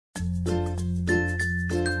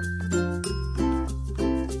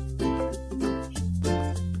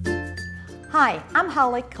Hi, I'm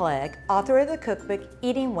Holly Clegg, author of the cookbook,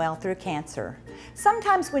 Eating Well Through Cancer.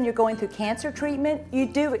 Sometimes when you're going through cancer treatment, you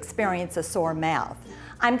do experience a sore mouth.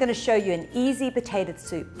 I'm going to show you an easy potato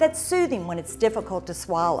soup that's soothing when it's difficult to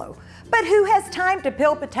swallow. But who has time to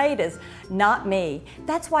peel potatoes? Not me.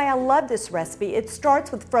 That's why I love this recipe. It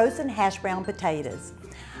starts with frozen hash brown potatoes.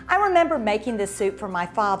 I remember making this soup for my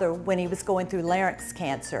father when he was going through larynx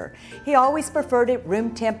cancer. He always preferred it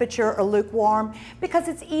room temperature or lukewarm because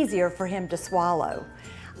it's easier for him to swallow.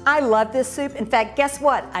 I love this soup. In fact, guess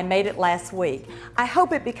what? I made it last week. I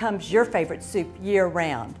hope it becomes your favorite soup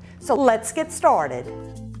year-round. So let's get started.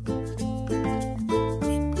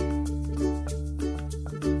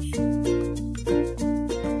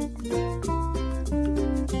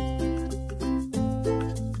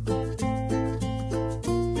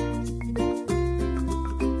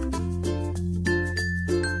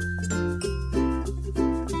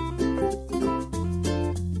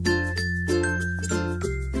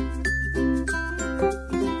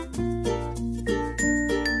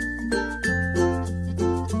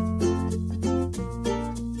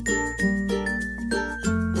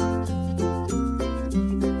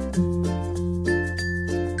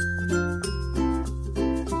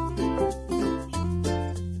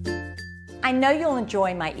 I know you'll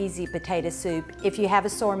enjoy my easy potato soup if you have a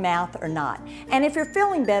sore mouth or not. And if you're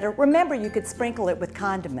feeling better, remember you could sprinkle it with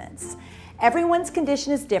condiments. Everyone's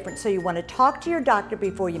condition is different, so you want to talk to your doctor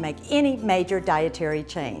before you make any major dietary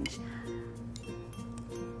change.